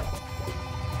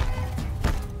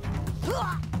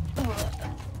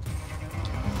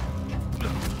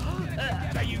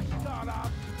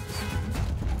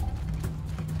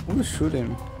 Who shoot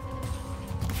him?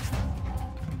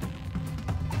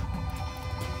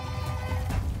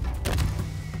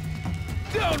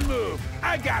 Don't move.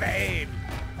 I gotta aim.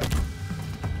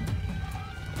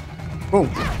 Boom!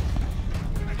 I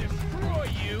destroy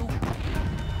you.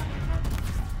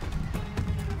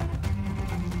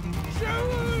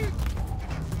 Shoot!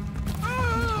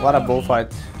 What a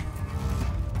bullfight.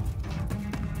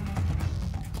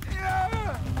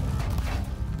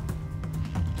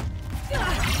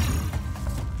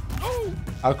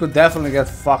 I could definitely get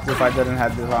fucked if I didn't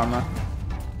have this armor.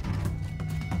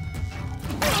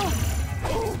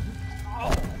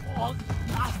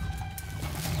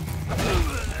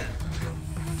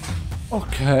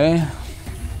 Okay.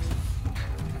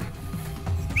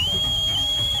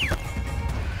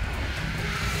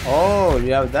 Oh,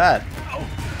 you have that.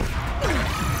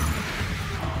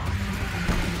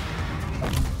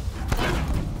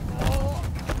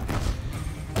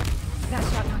 That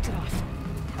shot knocked it off.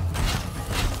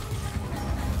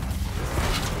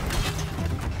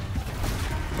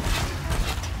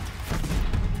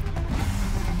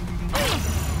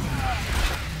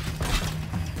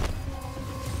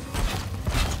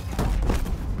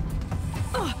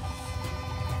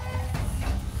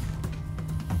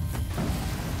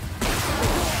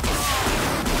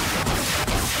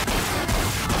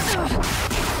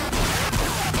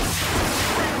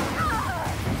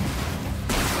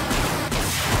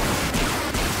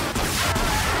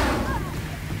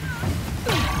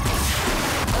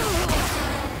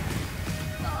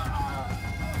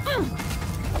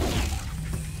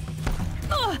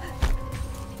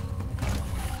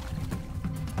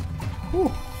 Whew.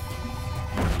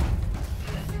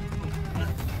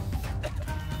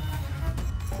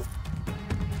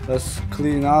 Let's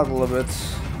clean out a little bit.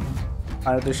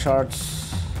 Are the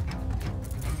shards?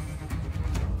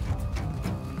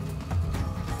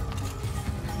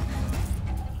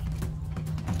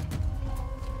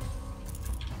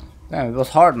 Damn, it was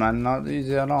hard, man. Not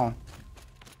easy at all.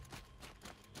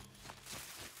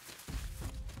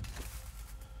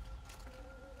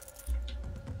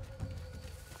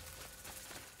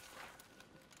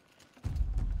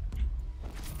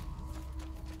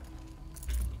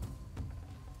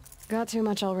 Got too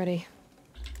much already.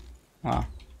 Ah.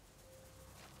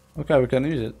 Okay, we can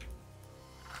use it.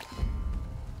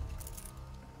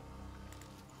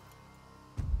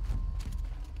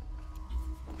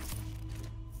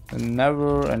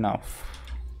 Never enough.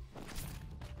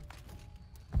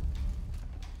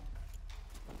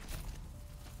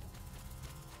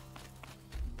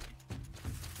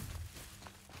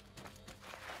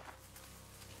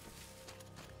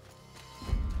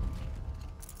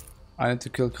 I need to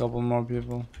kill a couple more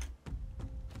people.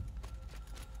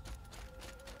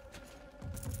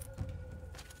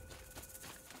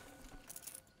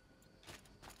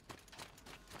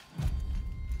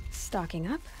 Stocking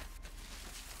up.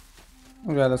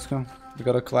 Okay, let's go. We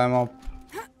gotta climb up.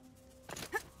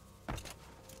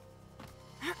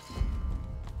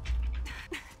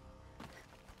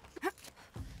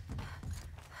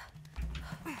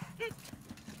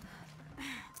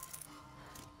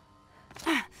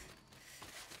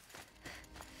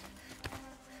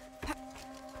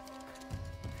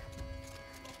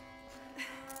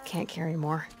 Can't carry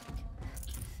more.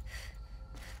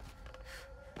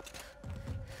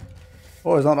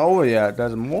 Oh, it's not over yet.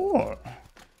 There's more.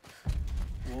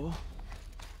 Whoa.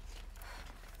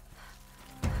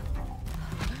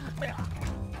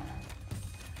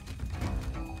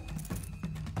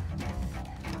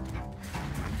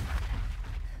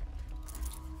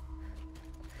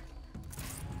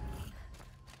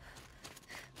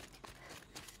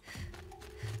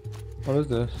 What is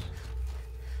this?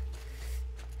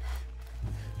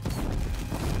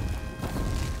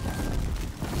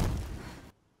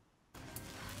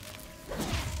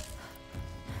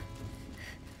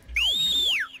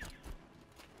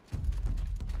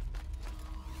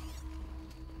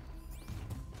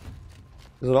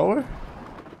 Is it over?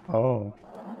 Oh.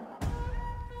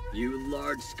 You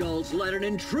large skulls let an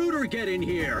intruder get in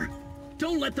here!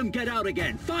 Don't let them get out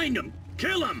again! Find them!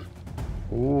 Kill them!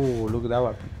 Ooh, look at that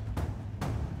weapon.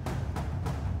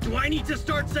 Do I need to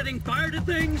start setting fire to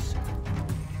things?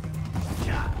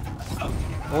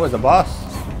 Oh, it's a boss.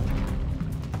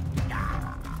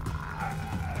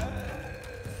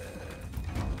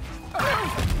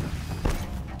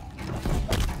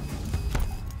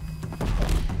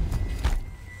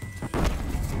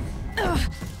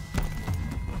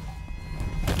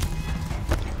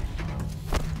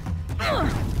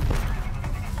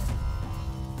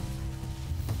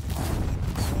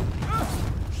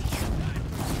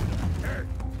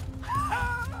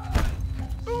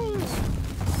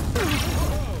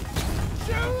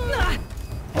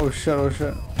 Oh shit, oh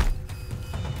shit.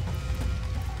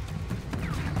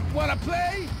 Wanna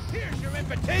play? Here's your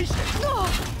invitation.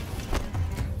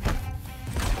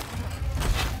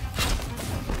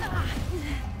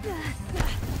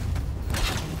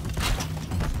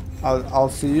 I'll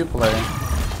see you play.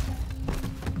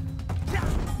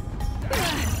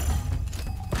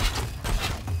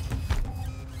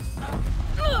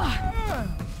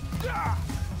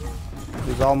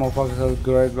 These all motherfuckers have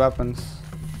great weapons.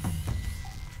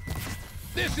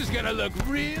 This is gonna look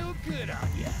real good on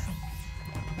ya.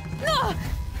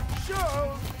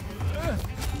 So,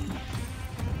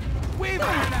 wave it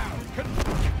out.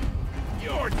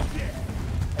 You're dead.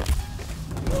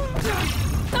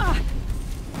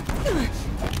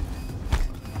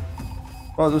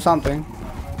 Bro, do something.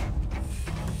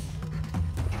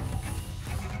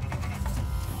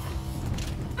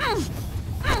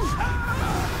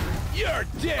 You're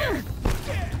dead.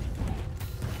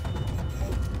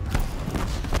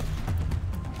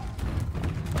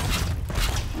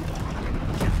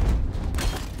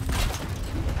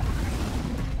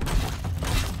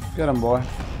 Get him, boy.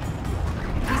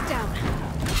 He's down.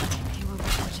 He won't be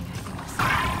touching anything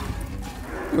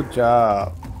else. Good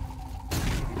job.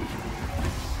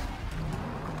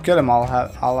 Kill him. I'll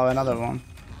have another one.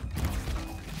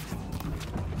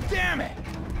 Damn it!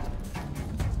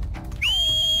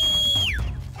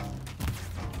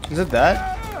 Is it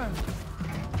that?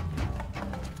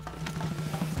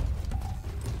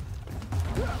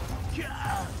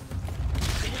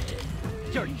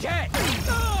 You're dead.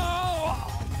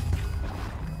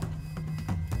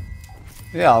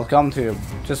 Yeah, I'll come to you.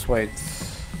 Just wait.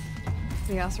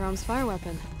 The Oseram's fire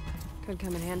weapon. Could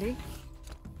come in handy.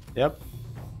 Yep.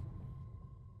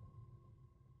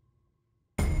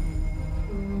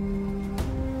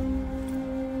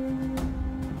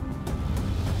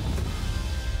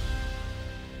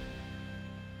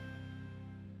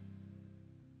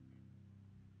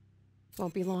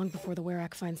 Won't be long before the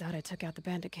Werak finds out I took out the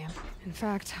bandit camp. In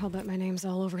fact, I'll bet my name's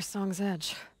all over Song's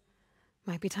Edge.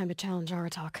 Might be time to challenge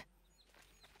Aratak.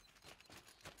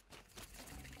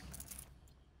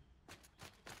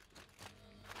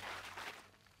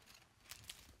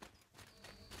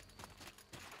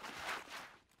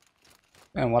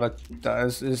 And what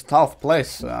it's tough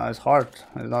place. It's hard.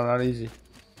 It's not that easy.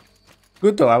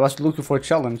 Good though. I was looking for a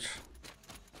challenge.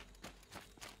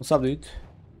 What's up, dude?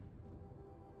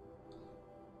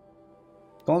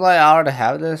 Don't I already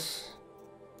have this?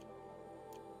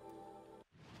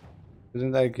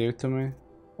 Didn't I give it to me?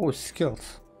 Oh,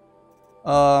 skills.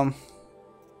 I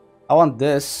want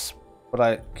this, but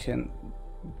I can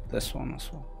this one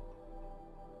as well.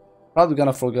 Probably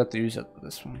gonna forget to use it for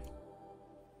this one.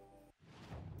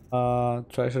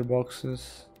 Treasure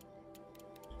boxes.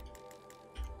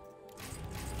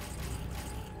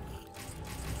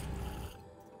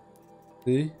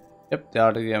 See? Yep, they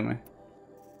already gave me.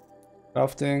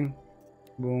 Crafting.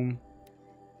 Boom.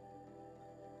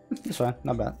 It's fine,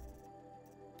 not bad.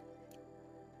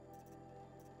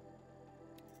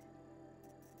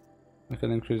 I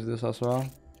can increase this as well.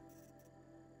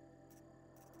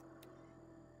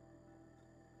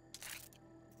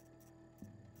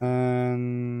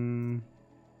 And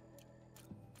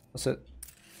that's it.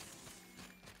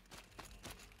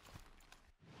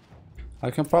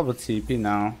 I can probably TP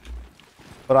now,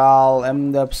 but I'll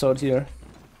end the episode here.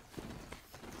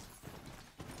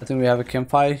 I think we have a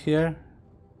campfire here.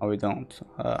 Oh, we don't.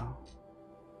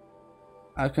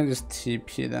 I can just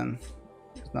TP then.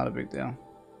 It's not a big deal.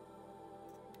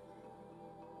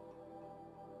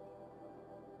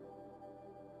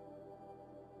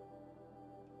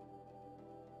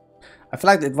 I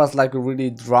feel like it was like a really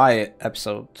dry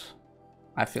episode.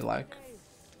 I feel like.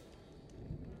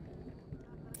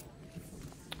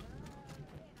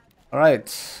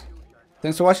 Alright.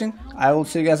 Thanks for watching. I will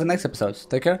see you guys in the next episode.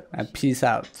 Take care and peace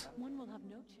out.